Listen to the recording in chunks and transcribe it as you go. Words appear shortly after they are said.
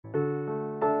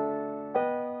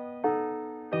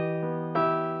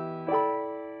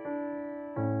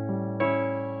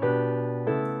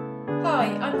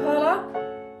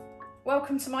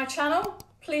welcome to my channel.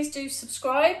 Please do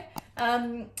subscribe.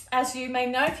 As you may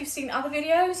know, if you've seen other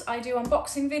videos, I do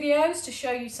unboxing videos to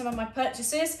show you some of my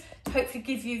purchases, to hopefully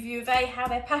give you a view of how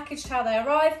they're packaged, how they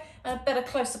arrive, and a better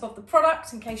close-up of the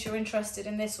product in case you're interested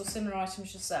in this or similar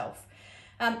items yourself.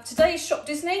 Today is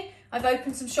ShopDisney. I've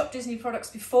opened some ShopDisney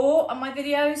products before on my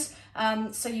videos,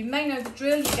 so you may know the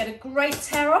drill. You get a great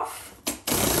tear off.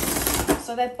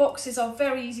 So their boxes are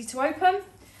very easy to open.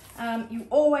 You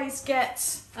always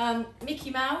get Mickey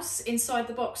Mouse inside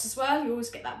the box as well. You always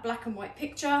get that black and white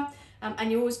picture,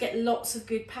 and you always get lots of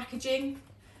good packaging,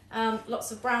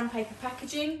 lots of brown paper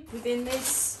packaging within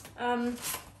this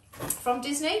from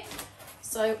Disney.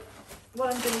 So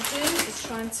what I'm going to do is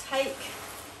try and take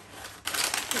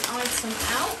the item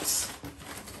out.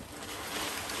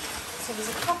 So there's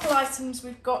a couple items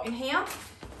we've got in here.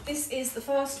 This is the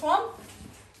first one.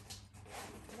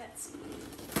 Let's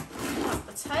cut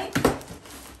the tape.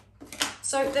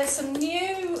 So there's some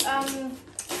new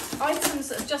items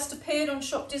that have just appeared on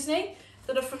ShopDisney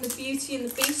that are from the Beauty and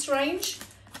the Beast range,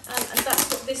 and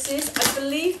that's what this is. I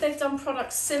believe they've done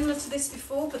products similar to this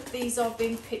before, but these are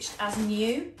being pitched as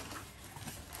new.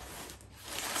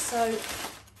 So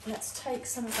let's take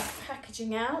some of that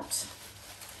packaging out.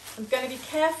 I'm going to be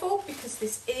careful because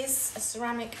this is a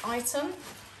ceramic item,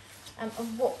 and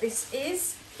what this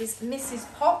is Mrs.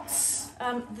 Potts,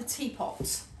 the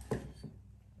teapot.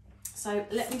 So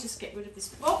let me just get rid of this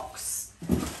box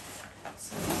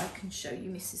so that I can show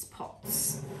you Mrs.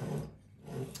 Potts.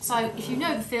 So if you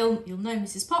know the film, you'll know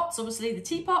Mrs. Potts, obviously the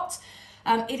teapot.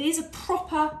 It is a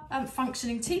proper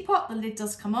functioning teapot. The lid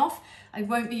does come off. I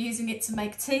won't be using it to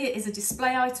make tea. It is a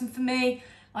display item for me.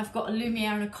 I've got a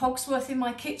Lumiere and a Cogsworth in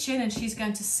my kitchen, and she's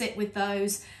going to sit with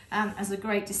those as a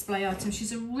great display item.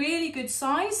 She's a really good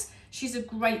size. She's a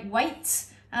great weight.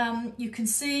 You can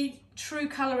see true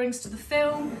colourings to the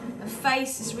film. Her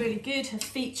face is really good. Her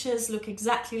features look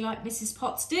exactly like Mrs.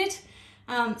 Potts did.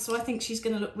 So I think she's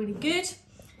going to look really good.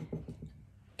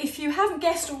 If you haven't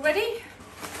guessed already,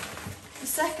 the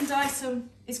second item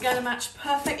is going to match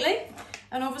perfectly.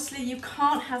 And obviously you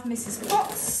can't have Mrs.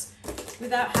 Potts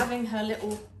without having her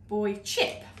little boy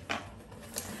Chip.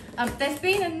 There's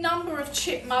been a number of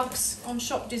Chip mugs on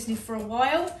ShopDisney for a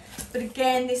while, but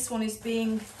again, this one is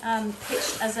being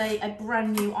pitched as a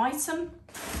brand new item.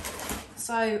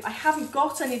 So I haven't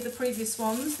got any of the previous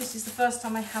ones. This is the first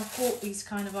time I have bought these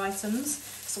kind of items,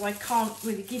 so I can't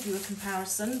really give you a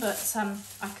comparison, but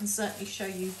I can certainly show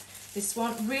you this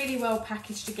one. Really well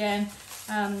packaged again,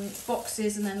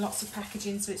 boxes and then lots of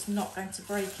packaging, so it's not going to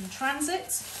break in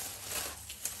transit.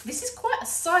 This is quite a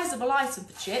sizable item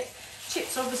for Chip.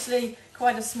 Chip's obviously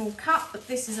quite a small cup, but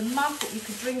this is a mug that you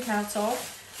could drink out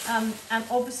of, and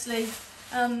obviously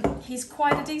he's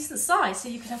quite a decent size, so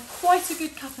you can have quite a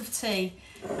good cup of tea.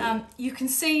 You can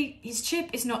see his chip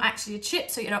is not actually a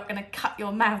chip, so you're not going to cut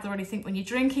your mouth or anything when you're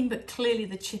drinking, but clearly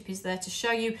the chip is there to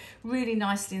show you, really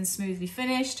nicely and smoothly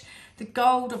finished. The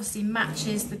gold obviously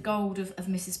matches the gold of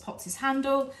Mrs. Potts'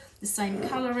 handle, the same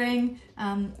colouring.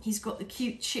 He's got the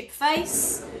cute chip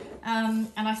face,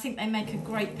 and I think they make a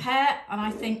great pair. And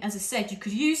I think, as I said, you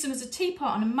could use them as a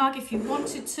teapot and a mug if you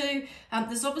wanted to.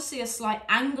 There's obviously a slight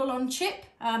angle on Chip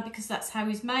because that's how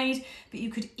he's made, but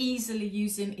you could easily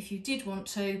use him if you did want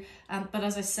to. But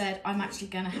as I said, I'm actually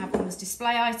going to have them as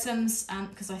display items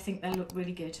because I think they look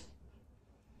really good.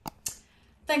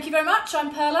 Thank you very much.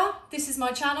 I'm Perla. This is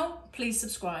my channel. Please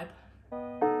subscribe.